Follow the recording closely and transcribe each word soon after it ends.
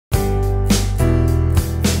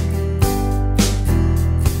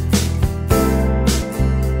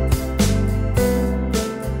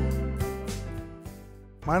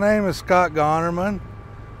My name is Scott Gonnerman,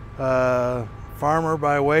 farmer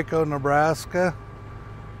by Waco, Nebraska,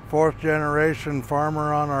 fourth generation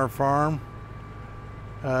farmer on our farm.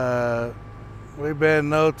 We've been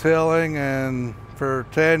no-tilling for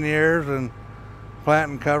 10 years and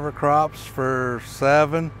planting cover crops for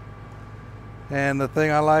 7. And the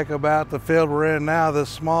thing I like about the field we're in now, this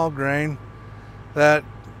small grain, that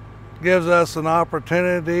gives us an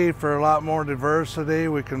opportunity for a lot more diversity.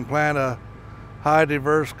 We can plant a high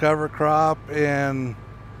diverse cover crop in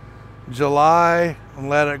July and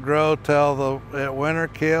let it grow till the winter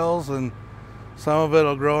kills, and some of it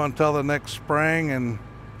will grow until the next spring, and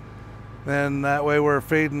then that way we're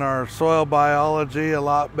feeding our soil biology a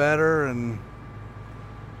lot better, and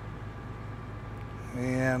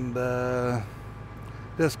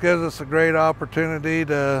this gives us a great opportunity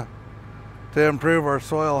to improve our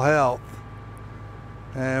soil health.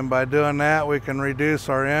 And by doing that, we can reduce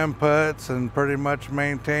our inputs and pretty much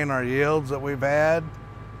maintain our yields that we've had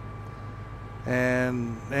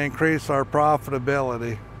and increase our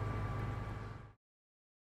profitability.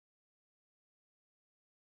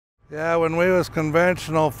 Yeah, when we was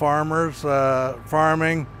conventional farmers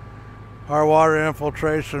farming, our water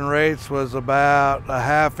infiltration rates was about a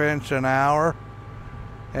 ½ inch an hour,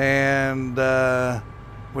 and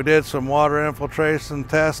we did some water infiltration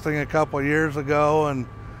testing a couple years ago, and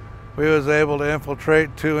we was able to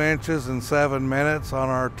infiltrate 2 inches in 7 minutes on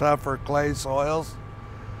our tougher clay soils.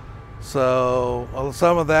 So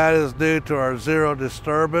some of that is due to our zero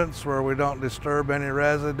disturbance, where we don't disturb any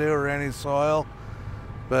residue or any soil.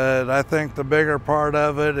 But I think the bigger part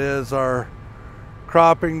of it is our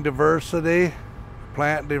cropping diversity,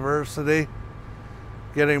 plant diversity,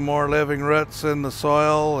 getting more living roots in the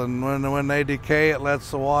soil, and when they decay, it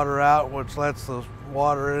lets the water out, which lets the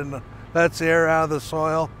air out of the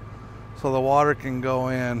soil so the water can go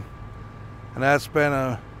in. And that's been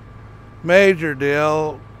a major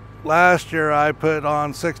deal. Last year I put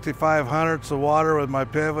on 6,500ths of water with my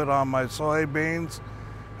pivot on my soybeans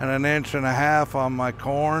and 1.5 inches on my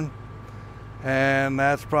corn, and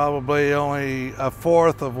that's probably only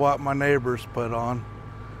 1/4 of what my neighbors put on.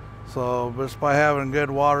 So just by having good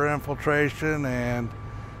water infiltration and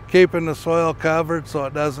keeping the soil covered so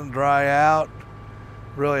it doesn't dry out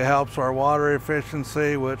really helps our water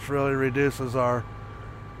efficiency, which really reduces our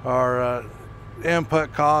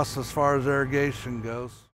input costs as far as irrigation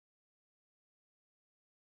goes.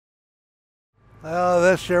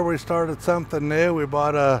 This year we started something new. We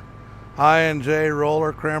bought a I&J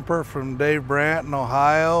roller crimper from Dave Brandt in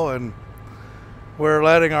Ohio, and we're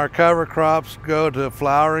letting our cover crops go to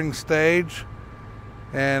flowering stage,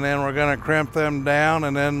 and then we're going to crimp them down,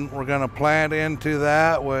 and then we're going to plant into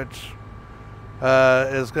that, which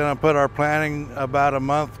is going to put our planting about a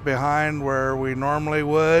month behind where we normally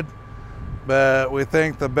would. But we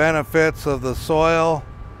think the benefits of the soil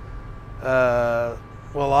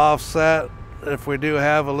will offset if we do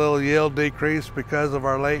have a little yield decrease because of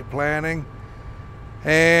our late planting.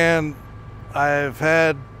 And I've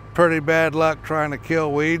had pretty bad luck trying to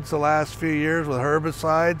kill weeds the last few years with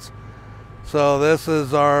herbicides. So this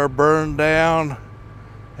is our burn down,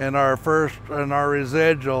 and our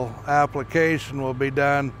residual application will be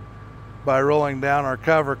done by rolling down our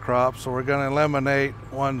cover crop. So we're going to eliminate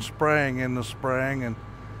one spraying in the spring, and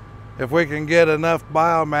if we can get enough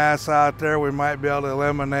biomass out there, we might be able to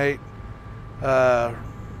eliminate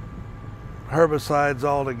herbicides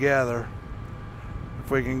altogether.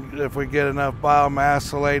 If we get enough biomass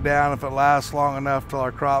to lay down, if it lasts long enough till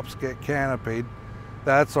our crops get canopied,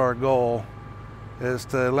 that's our goal, is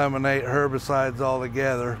to eliminate herbicides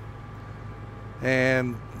altogether.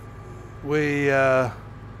 And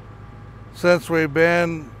since we've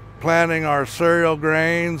been planting our cereal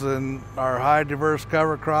grains and our high diverse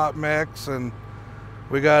cover crop mix, and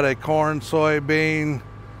we got a corn, soybean,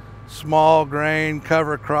 small grain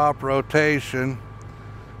cover crop rotation.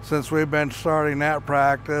 Since we've been starting that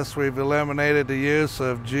practice, we've eliminated the use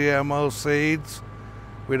of GMO seeds.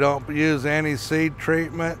 We don't use any seed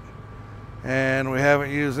treatment, and we haven't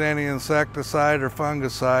used any insecticide or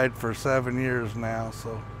fungicide for 7 years now,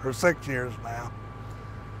 or 6 years now.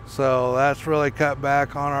 So that's really cut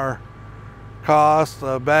back on our cost.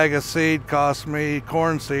 A bag of seed cost me,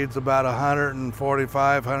 corn seeds, about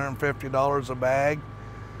 $145, $150 a bag.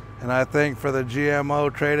 And I think for the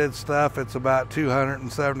GMO traded stuff, it's about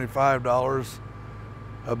 $275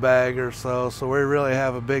 a bag or so. So we really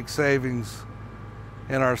have a big savings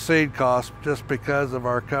in our seed costs just because of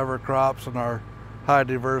our cover crops and our high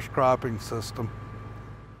diverse cropping system.